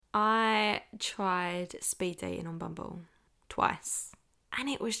tried speed dating on Bumble twice, and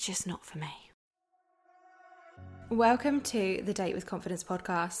it was just not for me. Welcome to the Date with Confidence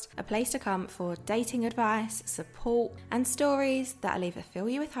podcast, a place to come for dating advice, support, and stories that'll either fill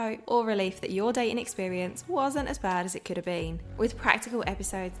you with hope or relief that your dating experience wasn't as bad as it could have been, with practical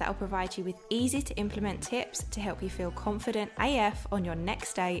episodes that'll provide you with easy to implement tips to help you feel confident AF on your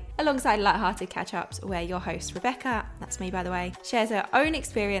next date, alongside lighthearted catch-ups where your host Rebecca, that's me by the way, shares her own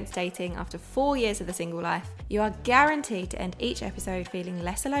experience dating after 4 years of the single life. You are guaranteed to end each episode feeling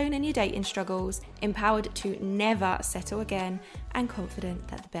less alone in your dating struggles, empowered to never settle again, and confident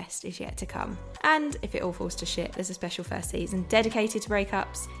that the best is yet to come. And if it all falls to shit, there's a special first season dedicated to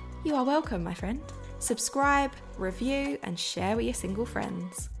breakups. You are welcome, my friend. Subscribe, review, and share with your single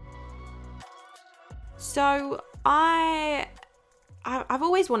friends. So I've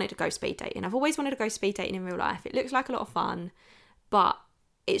always wanted to go speed dating. I've always wanted to go speed dating in real life. It looks like a lot of fun, but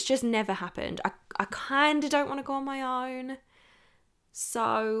it's just never happened. I kind of don't want to go on my own.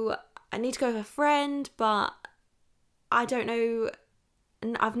 So I need to go with a friend, but I don't know.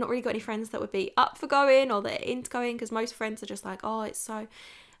 And I've not really got any friends that would be up for going or that are into going, because most friends are just like, oh, it's so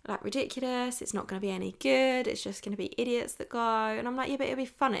like ridiculous. It's not going to be any good. It's just going to be idiots that go. And I'm like, yeah, but it'll be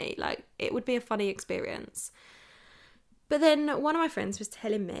funny. Like, it would be a funny experience. But then one of my friends was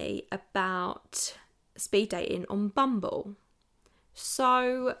telling me about speed dating on Bumble.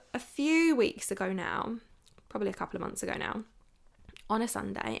 So a few weeks ago now, probably a couple of months ago now, on a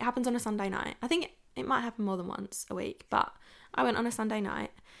Sunday, it happens on a Sunday night. I think it might happen more than once a week, but I went on a Sunday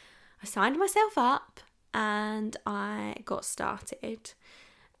night. I signed myself up and I got started.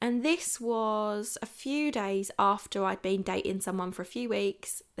 And this was a few days after I'd been dating someone for a few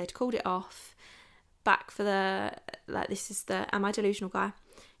weeks. They'd called it off. Back for the, like, this is the Am I Delusional guy.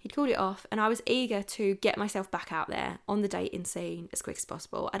 He'd called it off, and I was eager to get myself back out there on the dating scene as quick as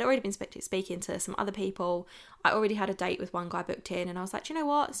possible. I'd already been speaking to some other people. I already had a date with one guy booked in, and I was like, do you know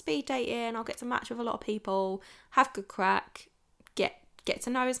what? Speed dating, I'll get to match with a lot of people, have good crack, get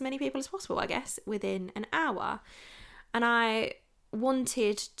to know as many people as possible, I guess, within an hour. And I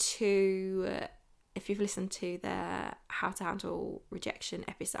wanted to, if you've listened to the How to Handle Rejection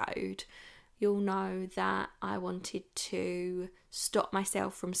episode, you'll know that I wanted to stop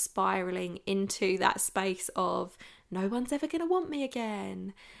myself from spiraling into that space of no one's ever going to want me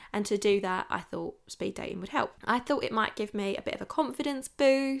again. And to do that, I thought speed dating would help. I thought it might give me a bit of a confidence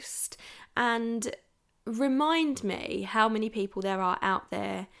boost and remind me how many people there are out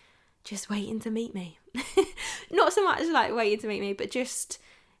there just waiting to meet me. Not so much like waiting to meet me, but just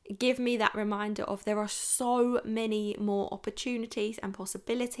give me that reminder of there are so many more opportunities and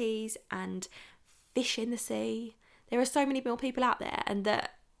possibilities and fish in the sea. There are so many more people out there, and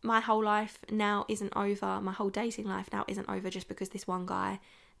that my whole life now isn't over. My whole dating life now isn't over just because this one guy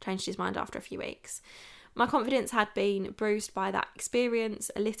changed his mind after a few weeks. My confidence had been bruised by that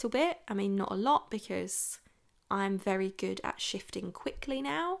experience a little bit. I mean, not a lot, because I'm very good at shifting quickly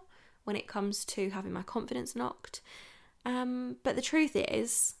now when it comes to having my confidence knocked. But the truth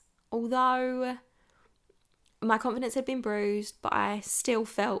is, although my confidence had been bruised, but I still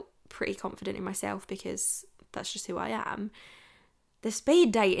felt pretty confident in myself because that's just who I am, the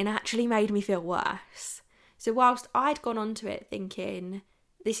speed dating actually made me feel worse. So whilst I'd gone onto it thinking,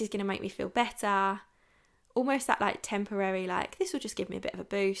 this is going to make me feel better, almost that like temporary, like this will just give me a bit of a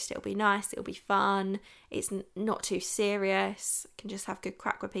boost, it'll be nice, it'll be fun, it's not too serious, I can just have good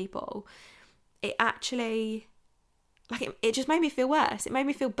crack with people, it actually, like, it just made me feel worse. It made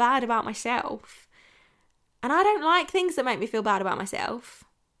me feel bad about myself. And I don't like things that make me feel bad about myself.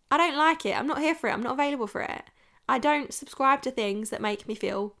 I don't like it. I'm not here for it. I'm not available for it. I don't subscribe to things that make me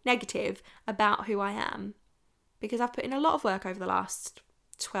feel negative about who I am. Because I've put in a lot of work over the last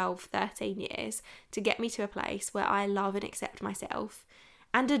 12, 13 years to get me to a place where I love and accept myself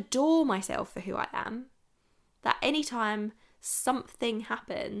and adore myself for who I am. That anytime something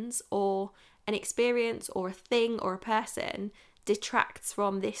happens, or an experience or a thing or a person detracts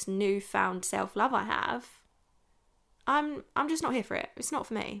from this newfound self-love I have, I'm just not here for it. It's not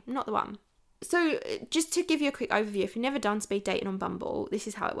for me. I'm not the one. So just to give you a quick overview, if you've never done speed dating on Bumble, this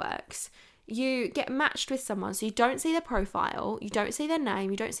is how it works. You get matched with someone, so you don't see their profile, you don't see their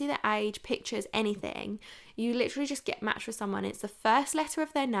name, you don't see their age, pictures, anything. You literally just get matched with someone. It's the first letter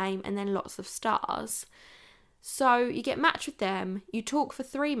of their name and then lots of stars. So you get matched with them, you talk for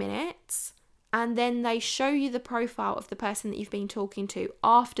 3 minutes, and then they show you the profile of the person that you've been talking to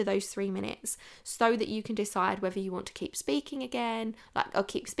after those 3 minutes, so that you can decide whether you want to keep speaking again, or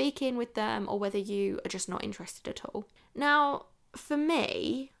keep speaking with them, or whether you are just not interested at all. Now, for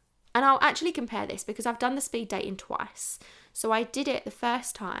me, And I'll actually compare this because I've done the speed dating twice. So I did it the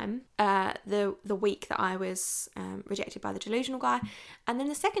first time, the week that I was rejected by the delusional guy. And then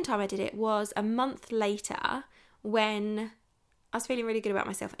the second time I did it was a month later when I was feeling really good about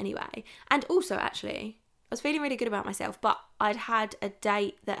myself anyway. And also, actually, I was feeling really good about myself, but I'd had a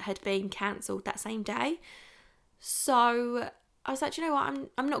date that had been cancelled that same day. So I was like, you know what,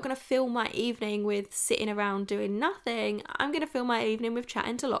 I'm not going to fill my evening with sitting around doing nothing. I'm going to fill my evening with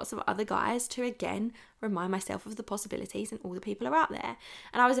chatting to lots of other guys to, again, remind myself of the possibilities and all the people are out there.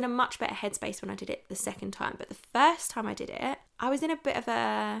 And I was in a much better headspace when I did it the second time. But the first time I did it, I was in a bit of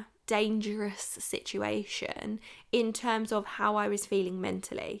a dangerous situation in terms of how I was feeling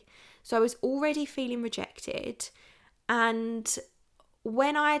mentally. So I was already feeling rejected. And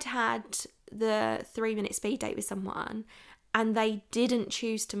when I'd had the 3-minute speed date with someone and they didn't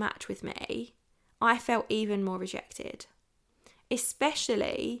choose to match with me, I felt even more rejected.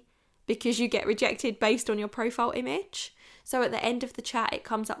 Especially because you get rejected based on your profile image. So at the end of the chat, it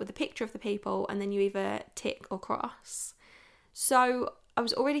comes up with a picture of the people and then you either tick or cross. So I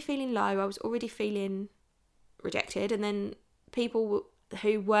was already feeling low. I was already feeling rejected. And then people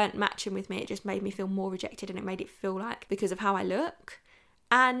who weren't matching with me, it just made me feel more rejected, and it made it feel like because of how I look.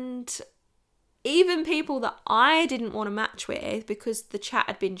 And even people that I didn't want to match with because the chat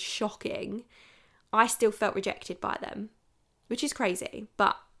had been shocking, I still felt rejected by them, which is crazy,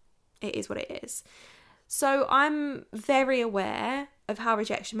 but it is what it is. So I'm very aware of how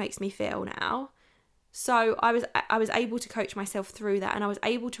rejection makes me feel now. So I was able to coach myself through that, and I was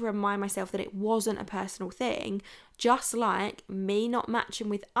able to remind myself that it wasn't a personal thing, just like me not matching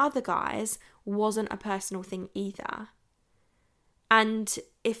with other guys wasn't a personal thing either. And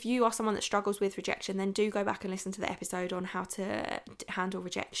if you are someone that struggles with rejection, then do go back and listen to the episode on how to handle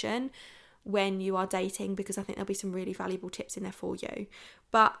rejection when you are dating, because I think there'll be some really valuable tips in there for you.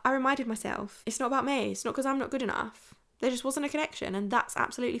 But I reminded myself, it's not about me. It's not because I'm not good enough. There just wasn't a connection, and that's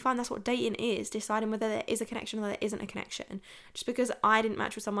absolutely fine. That's what dating is, deciding whether there is a connection or there isn't a connection. Just because I didn't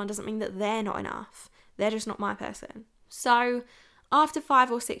match with someone doesn't mean that they're not enough. They're just not my person. So after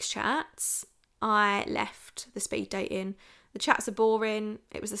 5 or 6 chats, I left the speed dating. The chats are boring.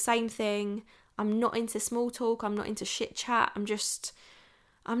 It was the same thing. I'm not into small talk. I'm not into shit chat.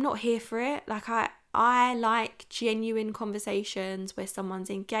 I'm not here for it. Like I like genuine conversations where someone's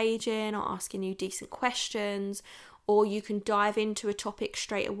engaging or asking you decent questions, or you can dive into a topic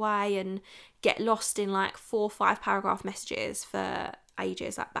straight away and get lost in like 4 or 5 paragraph messages for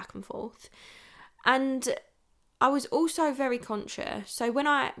ages, like back and forth. And I was also very conscious. So when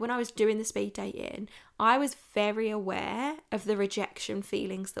I was doing the speed dating, I was very aware of the rejection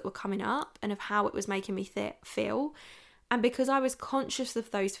feelings that were coming up and of how it was making me feel. And because I was conscious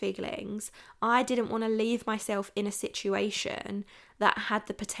of those feelings, I didn't want to leave myself in a situation that had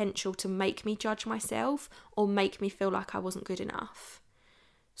the potential to make me judge myself or make me feel like I wasn't good enough.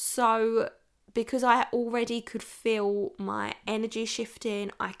 So because I already could feel my energy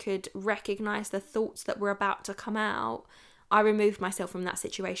shifting, I could recognize the thoughts that were about to come out, I removed myself from that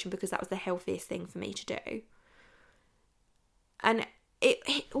situation because that was the healthiest thing for me to do. And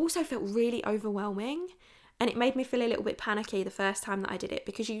it also felt really overwhelming. And it made me feel a little bit panicky the first time that I did it,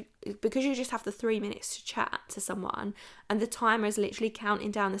 because you just have the 3 minutes to chat to someone and the timer is literally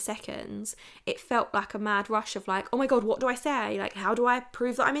counting down the seconds. It felt like a mad rush of like, oh my God, what do I say? Like, how do I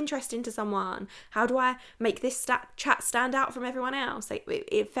prove that I'm interested to someone? How do I make this chat stand out from everyone else? Like,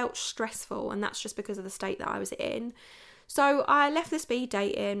 it felt stressful, and that's just because of the state that I was in. So I left the speed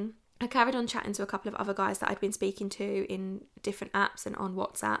dating. I carried on chatting to a couple of other guys that I'd been speaking to in different apps and on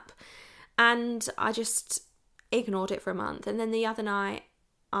WhatsApp. And I just ignored it for a month. And then the other night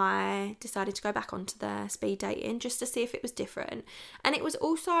I decided to go back onto the speed dating just to see if it was different. And it was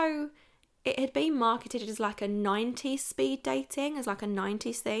also, it had been marketed as like a 90s speed dating, as like a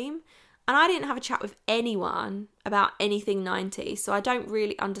 90s theme. And I didn't have a chat with anyone about anything 90s, so I don't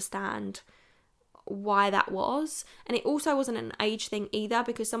really understand why that was. And it also wasn't an age thing either,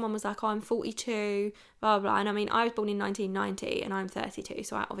 because someone was like, oh, I'm 42, blah, blah, blah. And I mean, I was born in 1990 and I'm 32,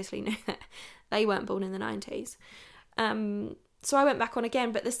 so I obviously knew that they weren't born in the 90s. So I went back on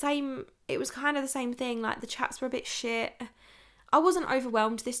again, but it was kind of the same thing. Like, the chats were a bit shit. I wasn't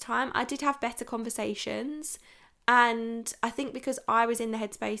overwhelmed this time. I did have better conversations. And I think because I was in the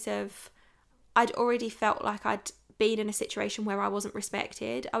headspace of, I'd already felt like I'd been in a situation where I wasn't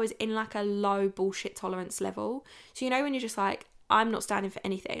respected. I was in like a low bullshit tolerance level. So, you know, when you're just like, I'm not standing for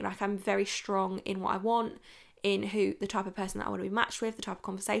anything. Like, I'm very strong in what I want, in the type of person that I want to be matched with, the type of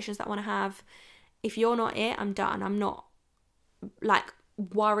conversations that I want to have. If you're not it, I'm done. I'm not like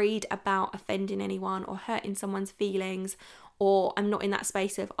worried about offending anyone or hurting someone's feelings or I'm not in that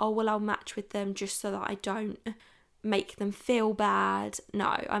space of, oh, well, I'll match with them just so that I don't make them feel bad.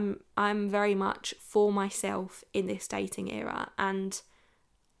 No, I'm very much for myself in this dating era, and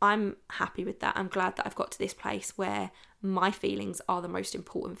I'm happy with that. I'm glad that I've got to this place where my feelings are the most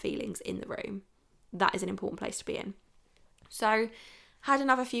important feelings in the room. That is an important place to be in. So had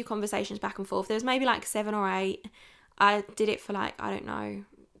another few conversations back and forth. There was maybe like 7 or 8. I did it for like, I don't know,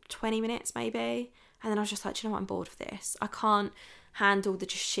 20 minutes maybe. And then I was just like, do you know what? I'm bored of this. I can't handle the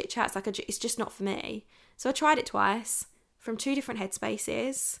just shit chats. Like, it's just not for me. So I tried it twice from 2 different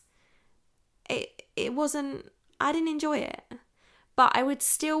headspaces. It wasn't, I didn't enjoy it. But I would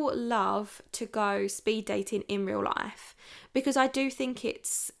still love to go speed dating in real life, because I do think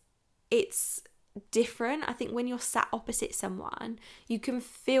it's different. I think when you're sat opposite someone, you can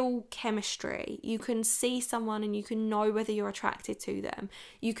feel chemistry. You can see someone and you can know whether you're attracted to them.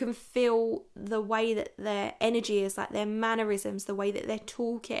 You can feel the way that their energy is, like their mannerisms, the way that they're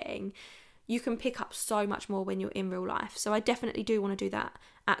talking. You can pick up so much more when you're in real life. So I definitely do want to do that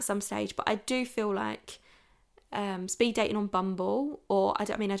at some stage. But I do feel like speed dating on Bumble, or I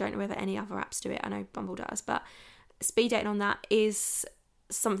don't know whether any other apps do it. I know Bumble does, but speed dating on that is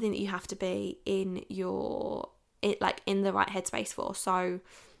something that you have to be in the right headspace for. So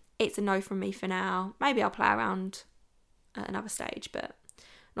it's a no from me for now. Maybe I'll play around at another stage, but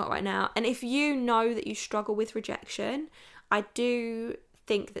not right now. And if you know that you struggle with rejection, I do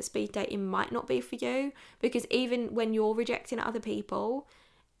think that speed dating might not be for you, because even when you're rejecting other people,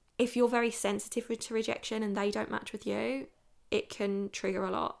 if you're very sensitive to rejection and they don't match with you, it can trigger a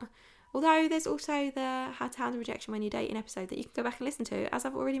lot. Although there's also the How to Handle Rejection When You're Dating episode that you can go back and listen to, as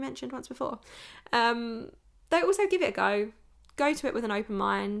I've already mentioned once before. They also give it a go. Go to it with an open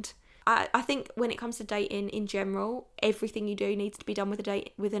mind. I think when it comes to dating in general, everything you do needs to be done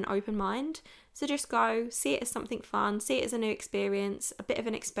with an open mind. So just go, see it as something fun, see it as a new experience, a bit of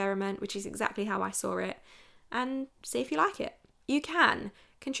an experiment, which is exactly how I saw it, and see if you like it. You can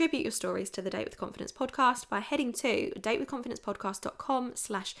contribute your stories to the Date with Confidence podcast by heading to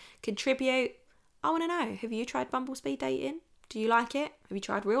datewithconfidencepodcast.com/contribute. I want to know, have you tried Bumble speed dating? Do you like it? Have you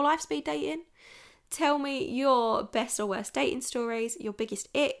tried real life speed dating? Tell me your best or worst dating stories, your biggest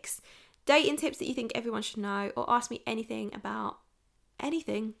icks, dating tips that you think everyone should know, or ask me anything about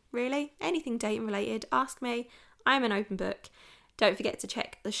anything, really. Anything dating related, ask me. I'm an open book. Don't forget to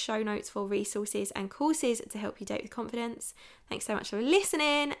check the show notes for resources and courses to help you date with confidence. Thanks so much for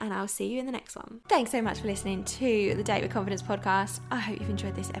listening, and I'll see you in the next one. Thanks so much for listening to the Date with Confidence podcast. I hope you've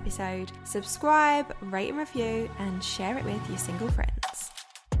enjoyed this episode. Subscribe, rate and review, and share it with your single friends.